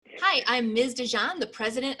Hi, I'm Ms. DeJonge, the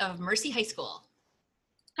president of Mercy High School.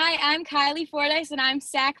 Hi, I'm Kylie Fordyce, and I'm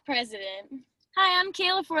SAC president. Hi, I'm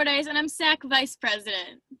Kayla Fordyce, and I'm SAC vice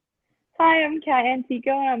president. Hi, I'm Kat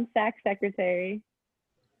Antico, and I'm SAC secretary.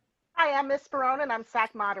 Hi, I'm Ms. Barone, and I'm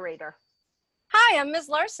SAC moderator. Hi, I'm Ms.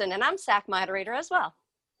 Larson, and I'm SAC moderator as well.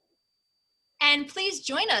 And please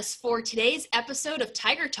join us for today's episode of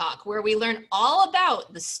Tiger Talk, where we learn all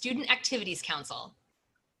about the Student Activities Council.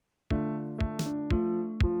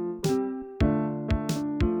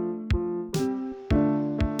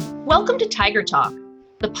 Welcome to Tiger Talk,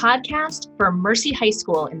 the podcast for Mercy High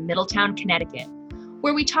School in Middletown, Connecticut,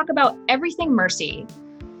 where we talk about everything Mercy,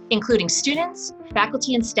 including students,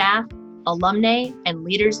 faculty and staff, alumni, and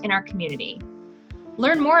leaders in our community.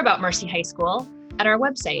 Learn more about Mercy High School at our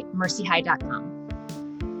website, mercyhigh.com.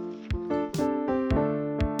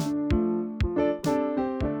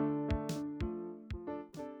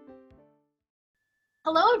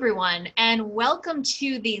 Hello, everyone, and welcome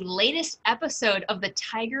to the latest episode of the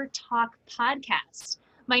Tiger Talk podcast.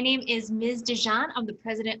 My name is Ms. DeJonge. I'm the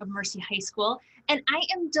president of Mercy High School, and I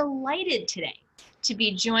am delighted today to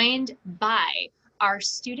be joined by our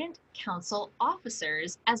student council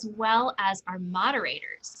officers as well as our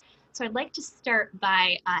moderators. So I'd like to start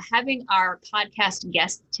by having our podcast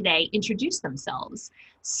guests today introduce themselves.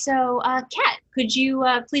 So Kat, could you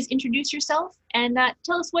please introduce yourself and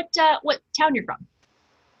tell us what town you're from?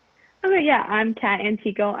 Okay, yeah, I'm Kat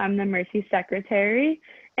Antico. I'm the Mercy secretary,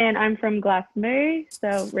 and I'm from Glastonbury,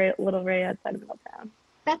 so right outside of Middletown.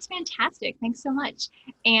 That's fantastic. Thanks so much.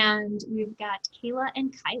 And we've got Kayla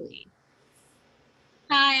and Kylie.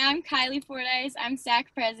 Hi, I'm Kylie Fordyce. I'm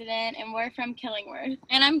SAC president, and we're from Killingworth.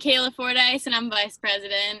 And I'm Kayla Fordyce, and I'm vice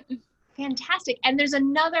president. Fantastic. And there's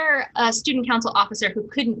another student council officer who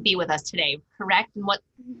couldn't be with us today, correct? And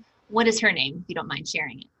what is her name, if you don't mind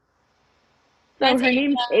sharing it? So her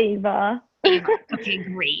name's Ava. Ava. Okay,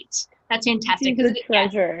 great. That's fantastic. She's the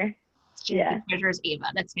treasurer. Yeah. The treasurer is Ava.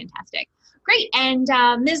 That's fantastic. Great. And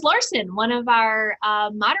Ms. Larson, one of our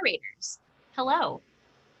moderators. Hello.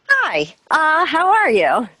 Hi, how are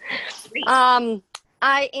you? Great.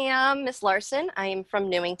 I am Miss Larson. I am from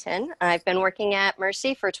Newington. I've been working at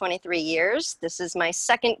Mercy for 23 years. This is my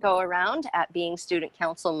second go around at being student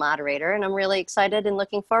council moderator, and I'm really excited and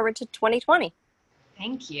looking forward to 2020.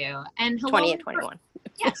 Thank you. And hello. 20 and 21.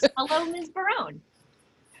 Yes. Hello, Ms. Barone.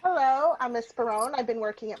 Hello, I'm Ms. Barone. I've been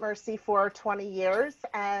working at Mercy for 20 years,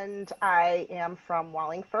 and I am from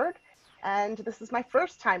Wallingford. And this is my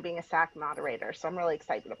first time being a SAC moderator, so I'm really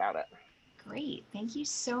excited about it. Great. Thank you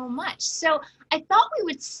so much. So I thought we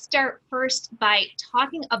would start first by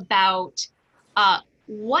talking about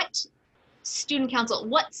what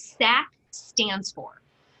SAC stands for.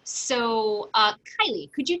 So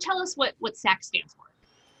Kylie, could you tell us what SAC stands for?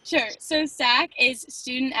 Sure. So SAC is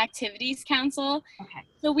Student Activities Council. Okay.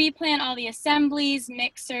 So we plan all the assemblies,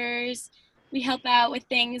 mixers. We help out with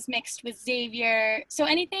things mixed with Xavier. So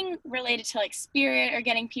anything related to like spirit or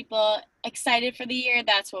getting people excited for the year,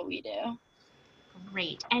 that's what we do.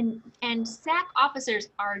 Great. And SAC officers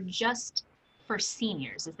are just for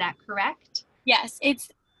seniors, is that correct? Yes, it's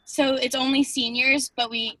only seniors, but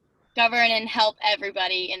we govern and help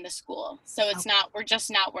everybody in the school. So it's we're just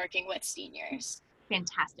not working with seniors.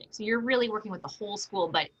 Fantastic. So you're really working with the whole school,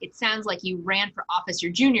 but it sounds like you ran for office your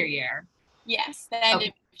junior year. Yes, the end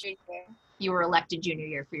of junior year. You were elected junior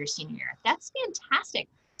year for your senior year. That's fantastic.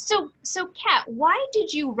 So Kat, why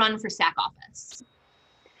did you run for SAC office?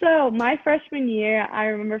 So my freshman year, I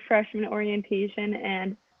remember freshman orientation,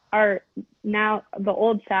 and the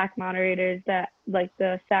old SAC moderators that like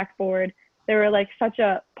the SAC board, they were like such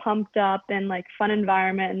a pumped up and like fun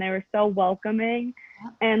environment, and they were so welcoming.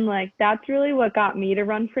 And like that's really what got me to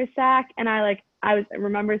run for SAC. And I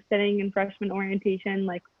remember sitting in freshman orientation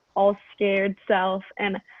like all scared self,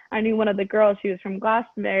 and I knew one of the girls, she was from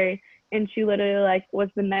Glastonbury, and she literally like was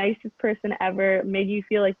the nicest person ever, made you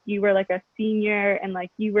feel like you were like a senior and like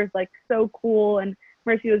you were like so cool, and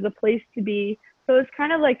Mercy was the place to be. So it's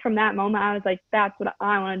kind of like from that moment I was like, that's what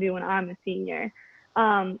I want to do when I'm a senior.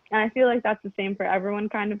 And I feel like that's the same for everyone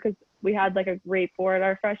kind of, because we had like a great board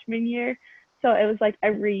our freshman year. So it was like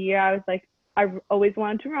every year I was like, I've always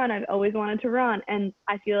wanted to run. And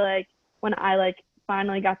I feel like when I like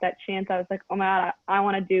finally got that chance, I was like, oh my God, I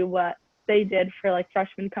want to do what they did for like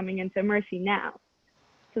freshmen coming into Mercy now.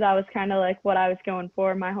 So that was kind of like what I was going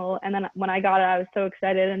for and then when I got it, I was so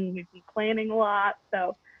excited, and we've been planning a lot.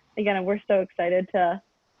 So again, we're so excited to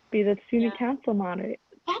be the student council moderator.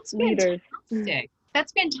 That's leaders. Fantastic.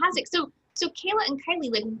 That's fantastic. So Kayla and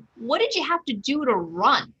Kylie, like, what did you have to do to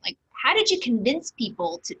run? Like, how did you convince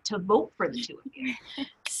people to vote for the two of you?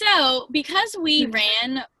 So because we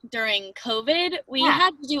ran during COVID, we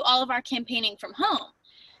had to do all of our campaigning from home.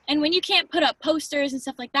 And when you can't put up posters and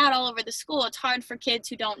stuff like that all over the school, it's hard for kids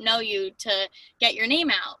who don't know you to get your name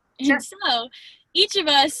out. Sure. And so each of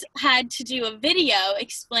us had to do a video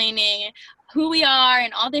explaining who we are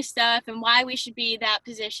and all this stuff and why we should be that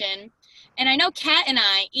position. And I know Kat and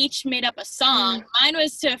I each made up a song. Mine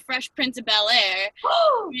was to Fresh Prince of Bel-Air.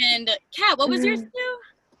 And Kat, what was yours too?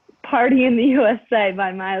 Party in the USA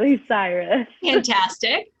by Miley Cyrus.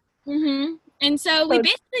 Fantastic. And so we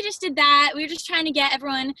basically just did that. We were just trying to get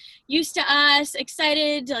everyone used to us,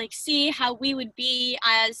 excited to like see how we would be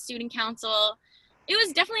as student council. It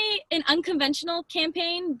was definitely an unconventional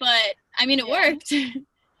campaign, but I mean, it worked.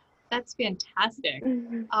 That's fantastic.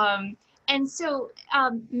 And so,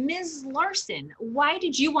 Ms. Larson, why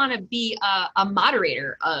did you want to be a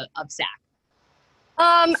moderator of SAC?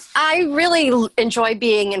 I really enjoy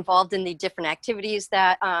being involved in the different activities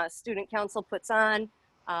that student council puts on.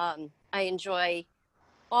 I enjoy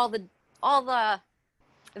all the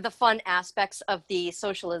fun aspects of the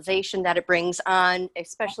socialization that it brings on,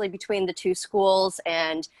 especially between the two schools,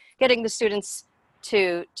 and getting the students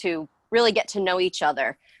to really get to know each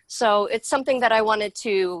other. So it's something that I wanted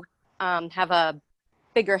to have a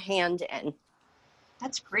bigger hand in.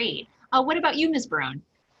 That's great. What about you, Ms. Barone?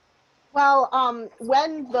 Well,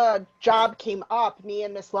 when the job came up, me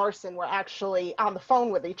and Miss Larson were actually on the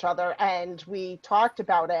phone with each other, and we talked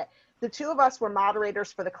about it. The two of us were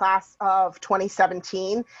moderators for the class of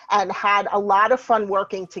 2017 and had a lot of fun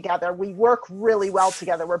working together. We work really well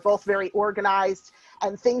together. We're both very organized,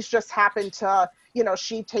 and things just happen to, you know,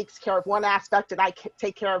 she takes care of one aspect and I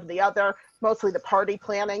take care of the other, mostly the party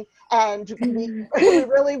planning. And we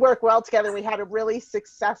really work well together. We had a really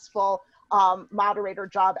successful moderator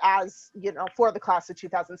job as, you know, for the class of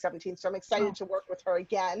 2017. So I'm excited to work with her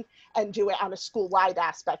again and do it on a school-wide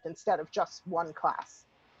aspect instead of just one class.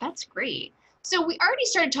 That's great. So we already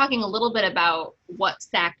started talking a little bit about what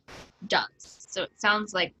SAC does. So it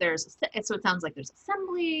sounds like there's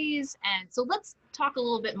assemblies, and so let's talk a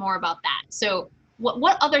little bit more about that. So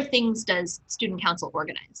what other things does student council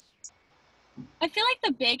organize? I feel like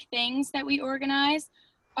the big things that we organize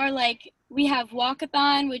are like, we have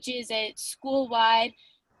walkathon, which is a school-wide,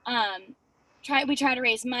 we try to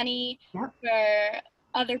raise money for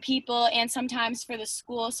other people and sometimes for the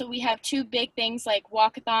school. So we have two big things, like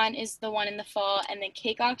walkathon is the one in the fall, and then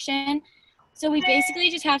cake auction. So we basically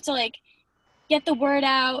just have to like get the word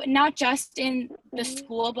out, not just in the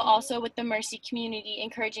school, but also with the Mercy community,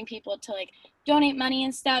 encouraging people to like donate money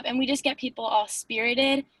and stuff. And we just get people all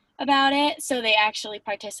spirited about it, so they actually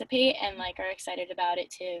participate and like are excited about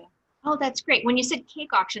it too. Oh, that's great. When you said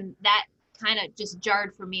cake auction, that kind of just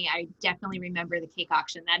jarred for me. I definitely remember the cake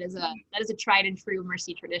auction. That is a tried and true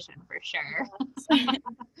Mercy tradition for sure.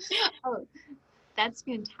 Oh, that's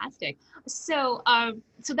fantastic. So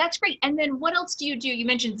so that's great. And then what else do? You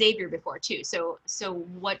mentioned Xavier before too. So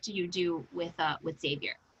what do you do with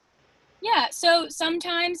Xavier? Yeah, so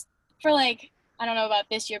sometimes for like, I don't know about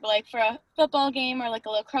this year, but like for a football game or like a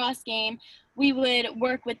lacrosse game, we would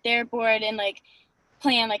work with their board and like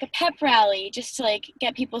plan like a pep rally just to like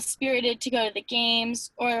get people spirited to go to the games.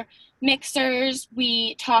 Or mixers,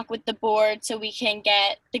 we talk with the board so we can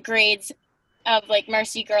get the grades of like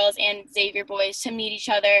Mercy girls and Xavier boys to meet each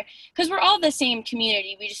other, because we're all the same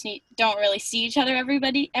community. We just don't really see each other every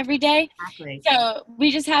day. Exactly. So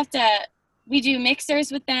we do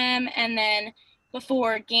mixers with them, and then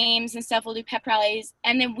before games and stuff, we'll do pep rallies,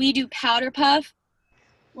 and then we do powder puff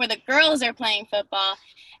where the girls are playing football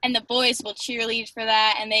and the boys will cheerlead for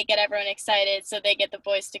that, and they get everyone excited, so they get the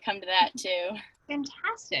boys to come to that too.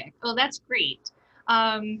 Fantastic. Well, that's great.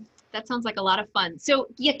 That sounds like a lot of fun. So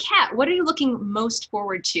yeah, Kat, what are you looking most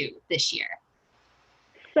forward to this year?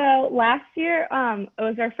 So last year, it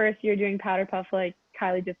was our first year doing powder puff, like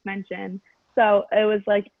Kylie just mentioned. So it was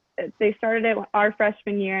like, they started it our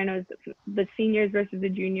freshman year, and it was the seniors versus the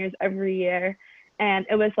juniors every year. And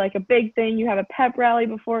it was like a big thing. You have a pep rally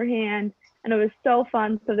beforehand, and it was so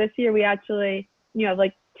fun. So this year we actually, you know,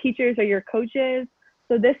 like teachers are your coaches.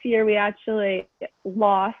 So this year we actually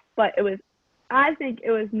lost, but I think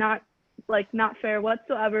it was not fair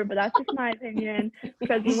whatsoever, but that's just my opinion,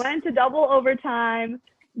 because we went into double overtime.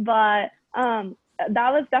 But that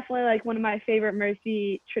was definitely like one of my favorite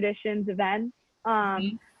Mercy traditions events.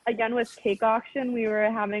 Again, with cake auction, we were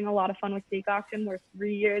having a lot of fun with cake auction. We're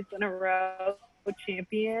 3 years in a row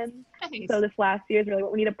champions. Nice. So this last year is really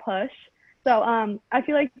what we need to push. So I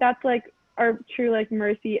feel like that's like our true like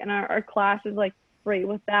Mercy, and our class is like great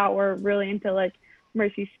with that. We're really into like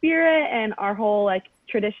Mercy spirit and our whole like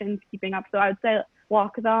traditions keeping up. So I would say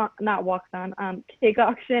cake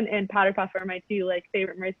auction and powder puff are my two like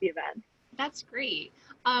favorite Mercy events. That's great.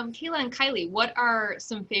 Kayla and Kylie, what are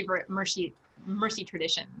some favorite Mercy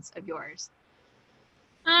traditions of yours?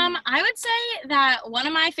 I would say that one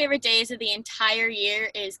of my favorite days of the entire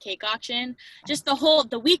year is cake auction. Just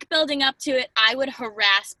the week building up to it, I would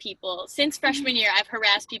harass people. Since freshman year, I've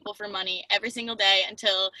harassed people for money every single day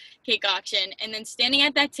until cake auction. And then standing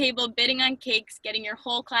at that table, bidding on cakes, getting your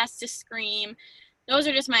whole class to scream. Those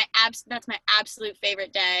are just that's my absolute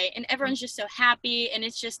favorite day. And everyone's just so happy. And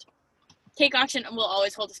it's just, cake auction will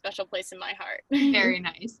always hold a special place in my heart. Very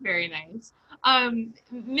nice, very nice.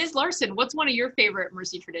 Ms. Larson, what's one of your favorite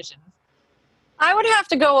Mercy traditions? I would have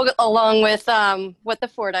to go along with what the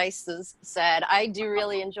Fordyces said. I do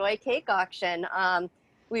really enjoy cake auction.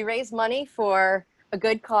 We raise money for a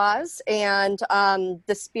good cause, and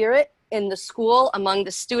the spirit in the school among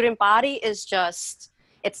the student body is just,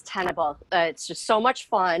 it's tenable. It's just so much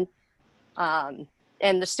fun.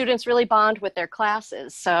 And the students really bond with their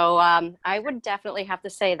classes. So I would definitely have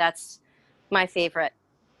to say that's my favorite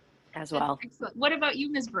as well. Excellent. What about you,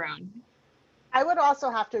 Ms. Brown? I would also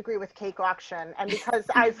have to agree with cake auction. And because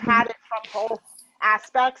I've had it from both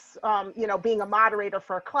aspects, being a moderator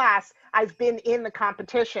for a class, I've been in the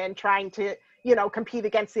competition trying to, compete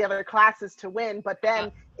against the other classes to win. But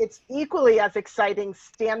then it's equally as exciting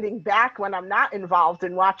standing back when I'm not involved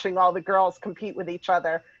and watching all the girls compete with each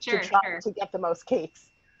other to try to get the most cakes.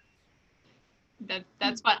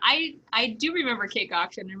 That's fun. I do remember cake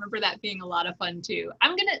auction. I remember that being a lot of fun too.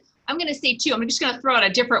 I'm gonna say too, I'm just gonna throw out a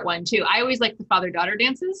different one too. I always like the father-daughter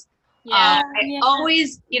dances. I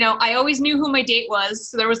always knew who my date was,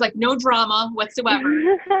 so there was like no drama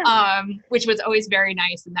whatsoever, which was always very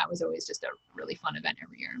nice, and that was always just a really fun event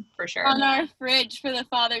every year, for sure. On our fridge for the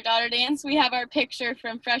father-daughter dance, we have our picture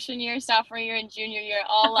from freshman year, sophomore year, and junior year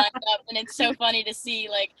all lined up, and it's so funny to see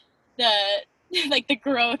like the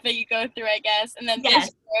growth that you go through, I guess. And then this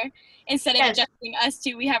year, instead of just being us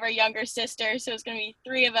two, we have our younger sister, so it's going to be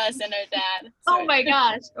 3 of us and our dad. So. Oh my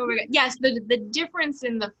gosh. Yes, the difference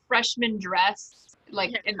in the freshman dress,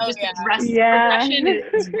 the dress progression is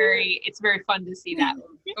it's very fun to see that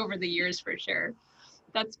over the years, for sure.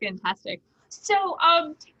 That's fantastic. So,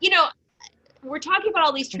 we're talking about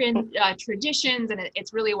all these traditions, and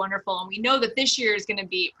it's really wonderful. And we know that this year is going to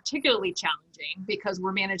be particularly challenging because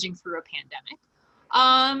we're managing through a pandemic.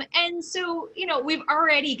 And so, we've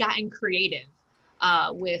already gotten creative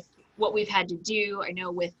with what we've had to do. I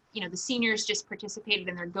know with, the seniors just participated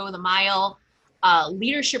in their Go the Mile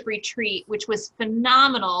leadership retreat, which was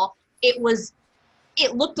phenomenal. It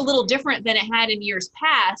looked a little different than it had in years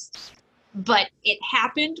past, but it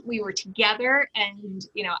happened. We were together, and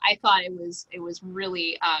I thought it was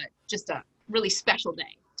really just a really special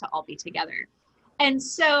day to all be together. And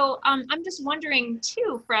so I'm just wondering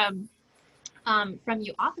too, from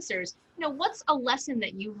you officers, what's a lesson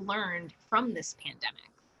that you've learned from this pandemic?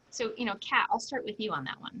 So Kat, I'll start with you on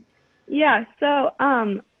that one. Yeah, so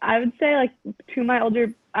I would say I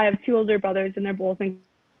have 2 older brothers, and they're both in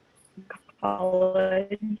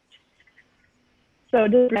college. So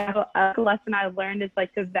just a lesson I learned is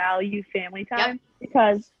to value family time,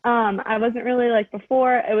 because I wasn't really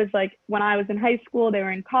before. It was when I was in high school, they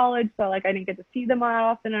were in college, so I didn't get to see them that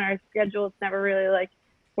often, and our schedules never really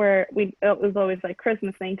it was always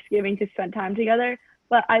Christmas, Thanksgiving to spend time together.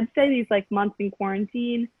 But I'd say these months in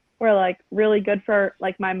quarantine were really good for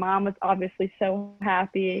my mom was obviously so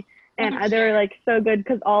happy, and they were so good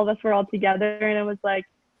because all of us were all together, and it was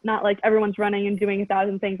not everyone's running and doing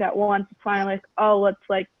 1,000 things at once. It's finally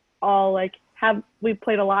let's all we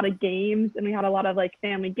played a lot of games, and we had a lot of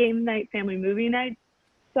family game night, family movie nights.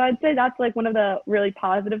 So I'd say that's one of the really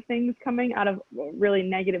positive things coming out of a really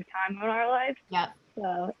negative time in our life. Yeah.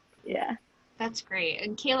 So yeah. That's great.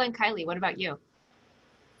 And Kayla and Kylie, what about you?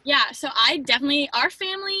 Yeah, so our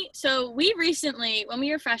family, so we recently, when we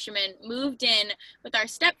were freshmen, moved in with our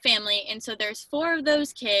step family, and so there's 4 of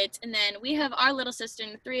those kids, and then we have our little sister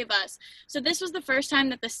and the 3 of us. So this was the first time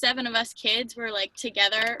that the 7 of us kids were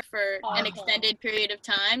together for an extended period of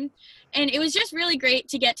time, and it was just really great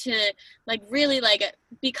to get to really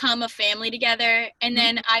become a family together. And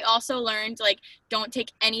then I also learned don't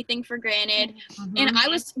take anything for granted. And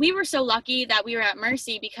we were so lucky that we were at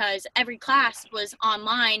Mercy because every class was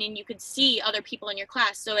online and you could see other people in your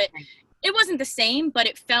class, so it wasn't the same, but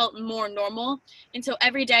it felt more normal. And so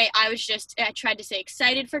every day I tried to stay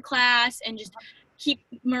excited for class and just keep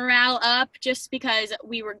morale up, just because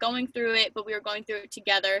we were going through it, but we were going through it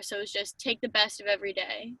together. So it was just take the best of every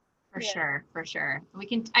day. For sure.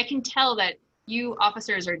 I can tell that you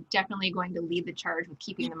officers are definitely going to lead the charge with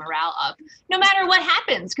keeping the morale up, no matter what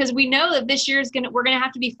happens, because we know that this year we're going to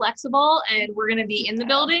have to be flexible, and we're going to be in the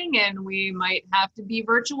building, and we might have to be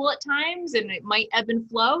virtual at times, and it might ebb and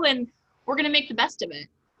flow, and we're going to make the best of it.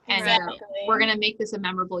 And Exactly. we're going to make this a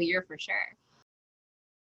memorable year for sure.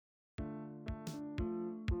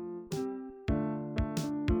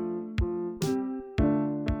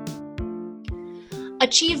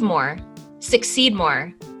 Achieve more, succeed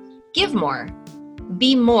more, give more,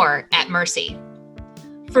 be more at Mercy.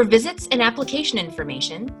 For visits and application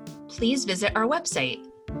information, please visit our website,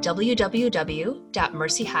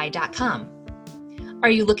 www.mercyhigh.com. Are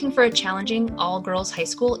you looking for a challenging all-girls high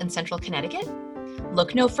school in Central Connecticut?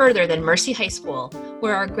 Look no further than Mercy High School,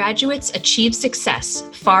 where our graduates achieve success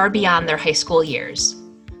far beyond their high school years.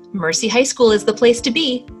 Mercy High School is the place to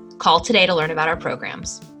be. Call today to learn about our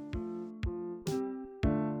programs.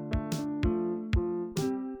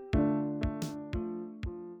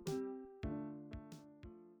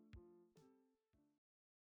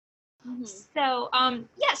 So,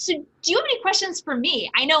 so do you have any questions for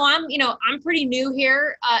me? I know I'm pretty new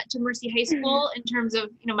here to Mercy High School in terms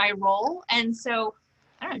of, my role. And so,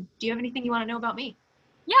 I don't know, do you have anything you want to know about me?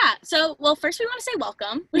 Yeah. So, well, first we want to say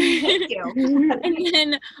welcome. Thank you. And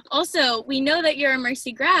then also, we know that you're a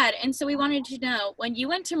Mercy grad. And so we wanted to know, when you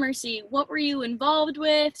went to Mercy, what were you involved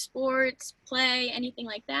with? Sports, play, anything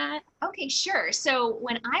like that? Okay, sure. So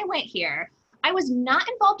when I went here, I was not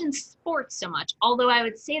involved in sports so much, although I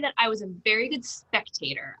would say that I was a very good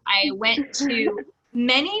spectator. I went to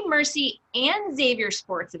many Mercy and Xavier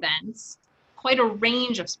sports events, quite a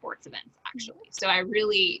range of sports events, actually. So I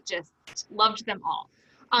really just loved them all.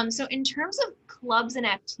 So in terms of clubs and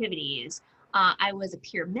activities, I was a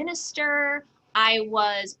peer minister.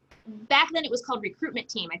 Back then it was called recruitment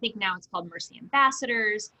team. I think now it's called Mercy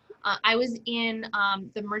Ambassadors. I was in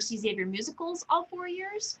the Mercy Xavier musicals all 4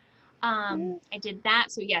 years. I did that.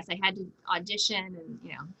 So yes, I had to audition and,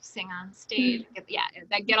 sing on stage,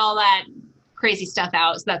 get all that crazy stuff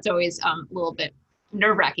out. So that's always a little bit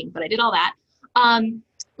nerve-wracking, but I did all that.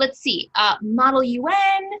 Let's see, Model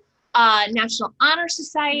UN, National Honor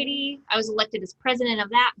Society. I was elected as president of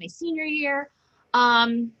that my senior year.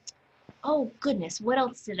 Oh goodness, what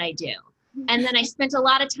else did I do? And then I spent a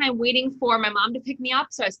lot of time waiting for my mom to pick me up.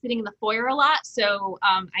 So I was sitting in the foyer a lot. So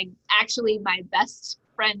my best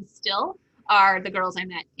friends still are the girls I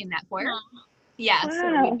met in that foyer. Yeah,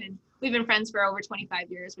 wow. So we've been friends for over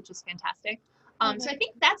 25 years, which is fantastic. So I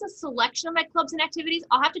think that's a selection of my clubs and activities.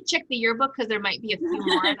 I'll have to check the yearbook because there might be a few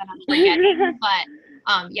more that I'm forgetting. But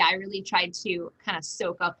I really tried to kind of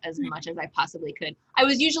soak up as much as I possibly could. I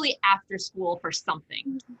was usually after school for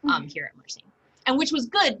something here at Mercy, and which was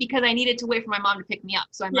good because I needed to wait for my mom to pick me up.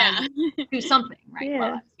 So I might do something while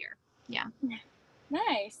I was here. Yeah.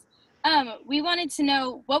 Nice. We wanted to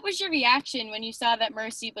know, what was your reaction when you saw that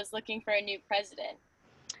Mercy was looking for a new president?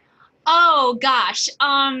 Oh gosh,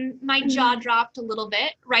 my jaw dropped a little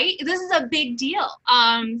bit, right? This is a big deal.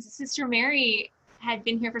 Sister Mary had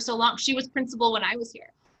been here for so long. She was principal when I was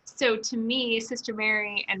here. So to me, Sister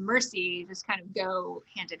Mary and Mercy just kind of go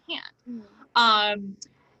hand in hand.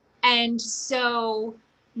 And so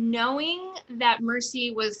knowing that Mercy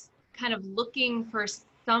was kind of looking for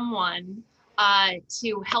someone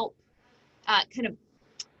to help kind of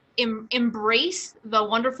embrace the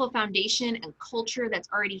wonderful foundation and culture that's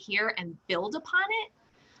already here and build upon it.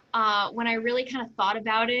 When I really kind of thought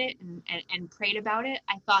about it and prayed about it,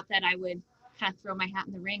 I thought that I would kind of throw my hat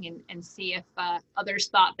in the ring and see if others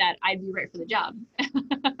thought that I'd be right for the job.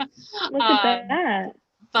 Look at that.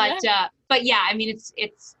 But yeah, I mean,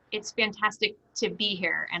 it's fantastic to be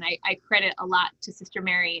here, and I credit a lot to Sister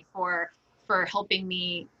Mary for helping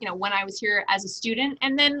me, when I was here as a student,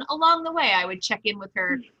 and then along the way I would check in with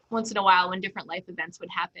her once in a while when different life events would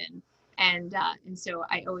happen, and so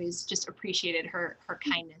I always just appreciated her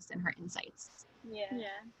kindness and her insights. Yeah.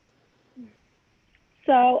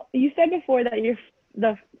 So you said before that your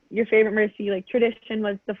favorite Mercy tradition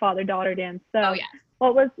was the father-daughter dance. So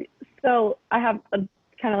so I have a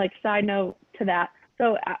kind of side note to that.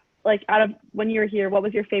 So out of when you were here, what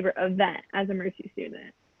was your favorite event as a Mercy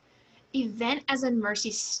student? Event as a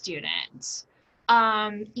Mercy student.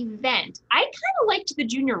 I kind of liked the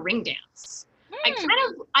junior ring dance. I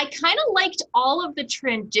kind of liked all of the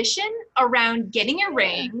tradition around getting a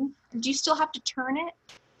ring. Do you still have to turn it?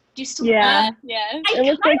 Do you still? Yes. It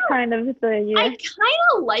was kind of the yeah. I kind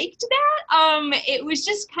of liked that. It was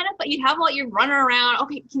just kind of you'd have you running around.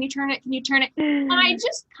 Okay, can you turn it? Can you turn it? And I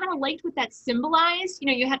just kind of liked what that symbolized.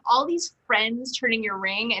 You had all these friends turning your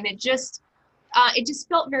ring, and it just it just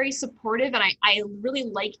felt very supportive, and I really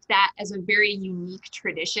liked that as a very unique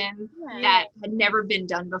tradition that had never been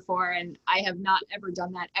done before, and I have not ever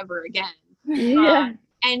done that ever again. Yeah.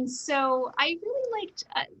 And so I really liked,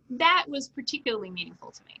 that was particularly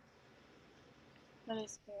meaningful to me. That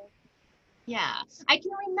is cool. Yeah. I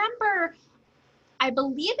can remember, I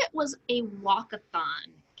believe it was a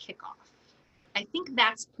walkathon kickoff. I think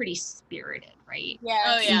that's pretty spirited, right? Yeah.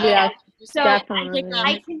 Oh yeah. Yeah, So definitely.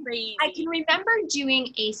 I Crazy. can remember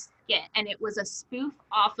doing a skit, and it was a spoof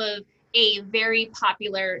off of a very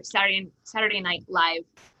popular Saturday Night Live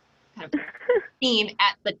kind of theme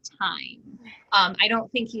at the time. I don't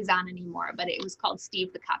think he's on anymore, but it was called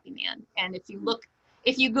Steve the Copy Man. And if you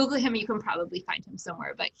Google him, you can probably find him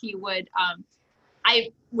somewhere. But he would,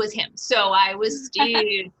 I was him, so I was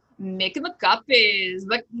Steve making the copies,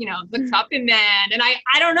 the copy man, and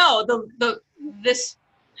I don't know, this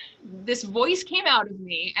voice came out of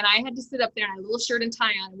me, and I had to sit up there in a little shirt and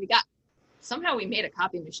tie on, and somehow we made a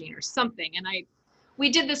copy machine or something, and we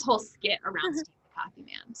did this whole skit around Steve the Copy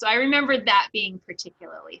Man. So I remembered that being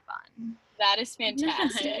particularly fun. That is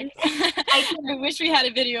fantastic. I I wish we had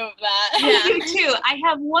a video of that. Yeah. You too. I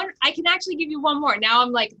have one. I can actually give you one more. Now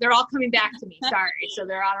I'm like, they're all coming back to me. Sorry. So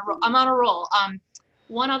they're on a roll. I'm on a roll.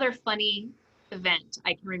 One other funny event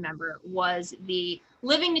I can remember was the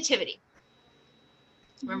Living Nativity.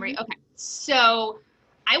 Remember? Okay. So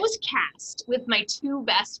I was cast with my two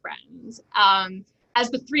best friends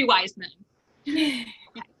as the three wise men. Okay.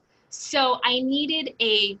 So I needed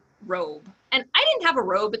a robe, and I didn't have a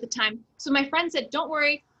robe at the time. So my friend said, "Don't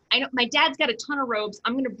worry. I know my dad's got a ton of robes.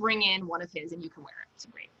 I'm going to bring in one of his, and you can wear it." So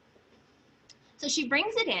great. So she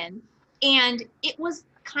brings it in, and it was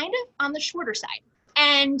kind of on the shorter side.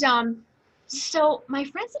 And so my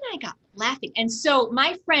friends and I got laughing. And so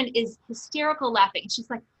my friend is hysterical laughing. And she's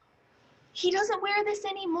like, "He doesn't wear this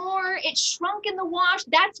anymore. It shrunk in the wash.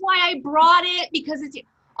 That's why I brought it, because it's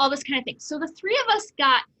all this kind of thing." So the three of us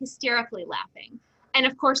got hysterically laughing. And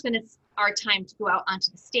of course, then it's our time to go out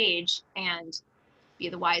onto the stage and be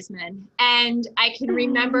the wise men. And I can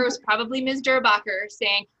remember it was probably Ms. Durbacher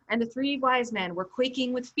saying, "And the three wise men were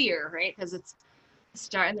quaking with fear," right? Because it's the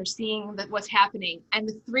start and they're seeing what's happening. And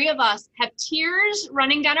the three of us have tears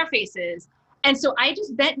running down our faces. And so I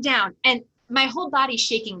just bent down, and my whole body's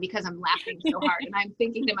shaking because I'm laughing so hard. And I'm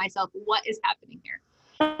thinking to myself, what is happening here?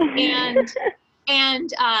 And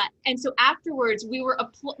so afterwards we were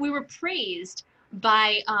praised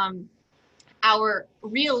by our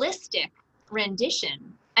realistic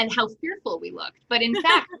rendition and how fearful we looked. But in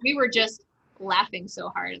fact, we were just laughing so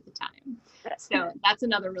hard at the time. So that's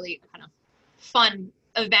another really kind of fun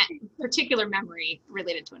event, particular memory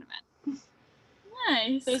related to an event.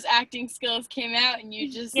 Nice. Those acting skills came out, and you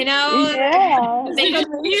just Yeah. Make a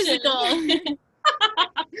musical.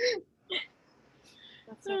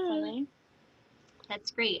 That's so funny.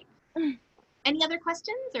 That's great. Any other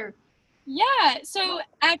questions or? Yeah, so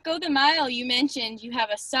at Go the Mile, you mentioned you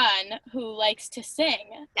have a son who likes to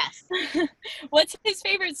sing. Yes. What's his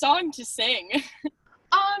favorite song to sing?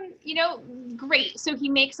 Great. So he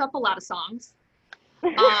makes up a lot of songs.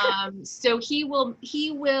 So he's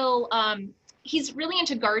really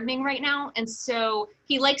into gardening right now. And so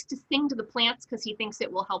he likes to sing to the plants because he thinks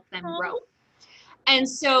it will help them grow. And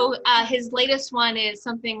so his latest one is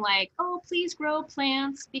something like, "Oh, please grow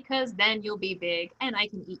plants because then you'll be big and I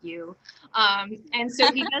can eat you." And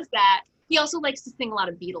so he does that. He also likes to sing a lot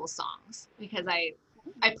of Beatles songs because I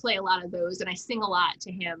play a lot of those and I sing a lot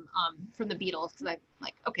to him from the Beatles because I'm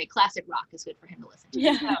like, okay, classic rock is good for him to listen to.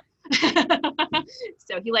 Yeah.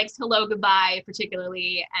 So he likes Hello, Goodbye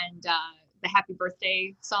particularly, and the Happy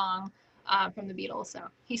Birthday song from the Beatles. So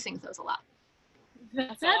he sings those a lot.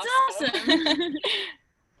 That's awesome.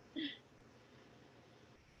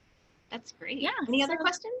 That's great. Yeah. Any other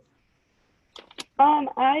questions?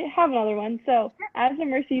 I have another one. So as a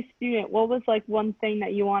Mercy student, what was like one thing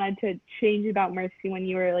that you wanted to change about Mercy when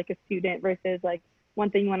you were like a student versus like one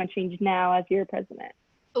thing you want to change now as you're president?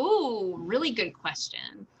 Ooh, really good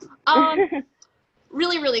question.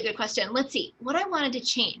 Really, really good question. Let's see what I wanted to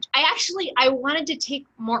change. I wanted to take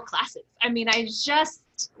more classes. I mean, I just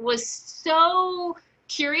was so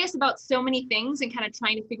curious about so many things and kind of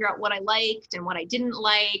trying to figure out what I liked and what I didn't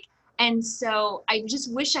like. And so I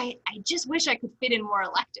just wish I could fit in more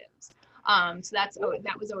electives. So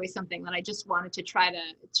that was always something that I just wanted to try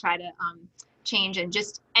to change and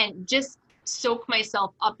just soak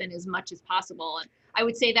myself up in as much as possible. And I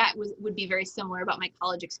would say that would be very similar about my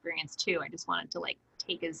college experience too. I just wanted to like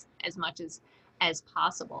take as much as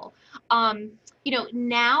possible.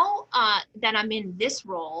 Now that I'm in this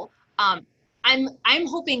role, I'm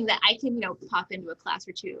hoping that I can, pop into a class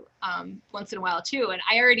or two once in a while too. And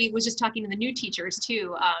I already was just talking to the new teachers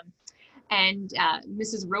too. And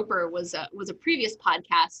Mrs. Roper was a previous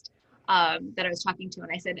podcast that I was talking to,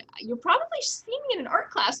 and I said, you'll probably see me in an art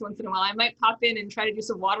class once in a while. I might pop in and try to do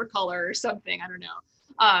some watercolor or something. I don't know.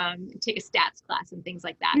 Take a stats class and things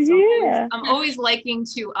like that. So Yeah. I'm always liking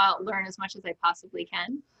to learn as much as I possibly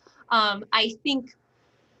can. I think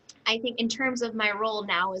in terms of my role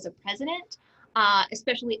now as a president,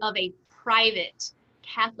 especially of a private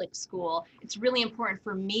Catholic school, it's really important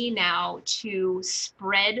for me now to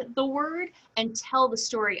spread the word and tell the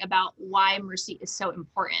story about why Mercy is so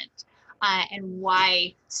important, and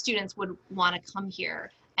why students would want to come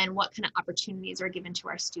here and what kind of opportunities are given to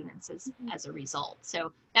our students as a result.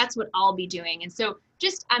 So that's what I'll be doing. And so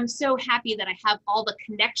I'm so happy that I have all the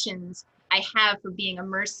connections I have for being a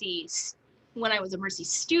Mercy when I was a Mercy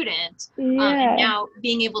student, and now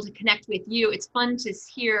being able to connect with you. It's fun to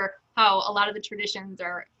hear how a lot of the traditions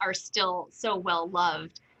are still so well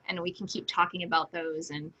loved, and we can keep talking about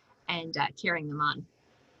those and carrying them on.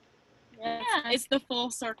 Yeah, it's the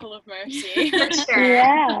full circle of Mercy. For sure.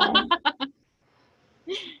 Yeah.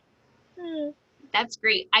 That's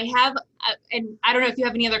great. I have, and I don't know if you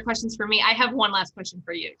have any other questions for me. I have one last question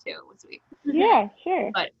for you too, sweet. Yeah,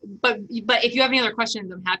 sure. But if you have any other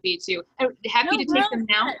questions, I'm happy to take them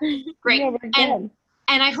now. Great. Yeah, we're good.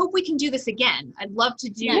 And I hope we can do this again. I'd love to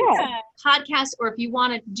do a podcast, or if you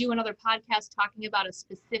want to do another podcast talking about a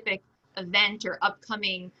specific event or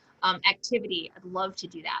upcoming activity, I'd love to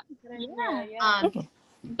do that.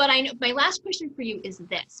 But I know my last question for you is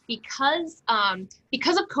this: because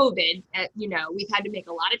of COVID, we've had to make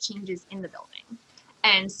a lot of changes in the building,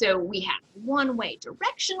 and so we have one-way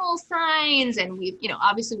directional signs, and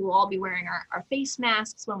obviously we'll all be wearing our face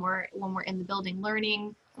masks when we're in the building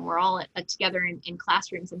learning, and we're all together in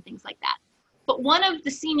classrooms and things like that. But one of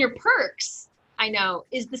the senior perks I know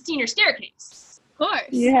is the senior staircase. Of course.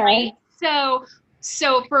 Yeah. Right?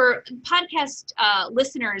 So for podcast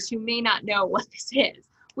listeners who may not know what this is,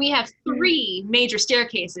 we have 3 major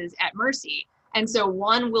staircases at Mercy. And so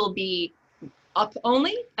one will be up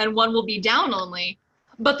only and one will be down only.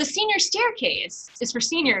 But the senior staircase is for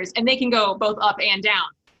seniors, and they can go both up and down.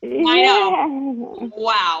 Yeah. I know.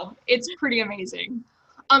 Wow. It's pretty amazing.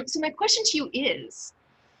 So my question to you is,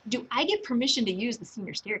 do I get permission to use the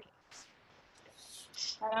senior staircase?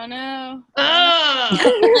 I don't know.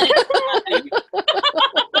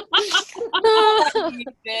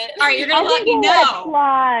 All right, you're going to let me know.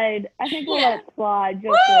 Slide. I think we'll let it slide.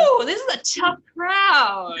 Woo! This is a tough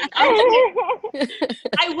crowd.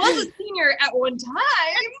 I was a senior at one time.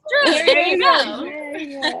 There you go. There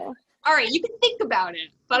you go. All right, you can think about it,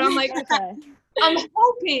 but I'm like, Okay. I'm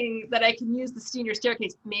hoping that I can use the senior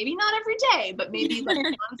staircase. Maybe not every day, but maybe like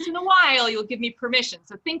once in a while you'll give me permission.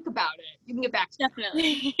 So think about it. You can get back to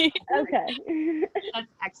me. Definitely. Okay. That's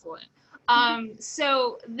excellent.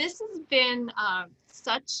 So this has been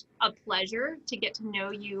such a pleasure to get to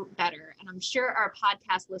know you better. And I'm sure our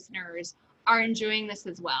podcast listeners are enjoying this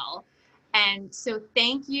as well. And so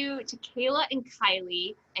thank you to Kayla and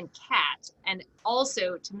Kylie and Kat, and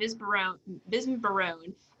also to Ms.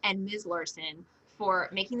 Barone and Ms. Larson for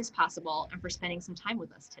making this possible and for spending some time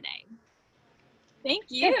with us today. Thank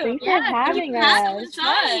you. Thanks for having us. It's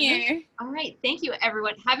fun here. All right. Thank you,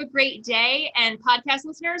 everyone. Have a great day. And podcast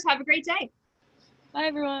listeners, have a great day. Bye,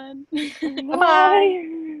 everyone. Bye.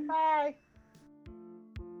 Bye.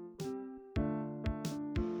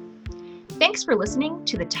 Thanks for listening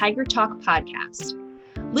to the Tiger Talk podcast.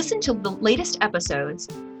 Listen to the latest episodes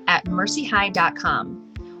at mercyhigh.com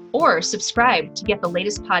or subscribe to get the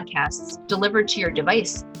latest podcasts delivered to your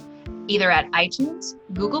device, either at iTunes,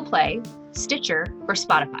 Google Play, Stitcher, or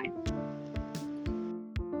Spotify.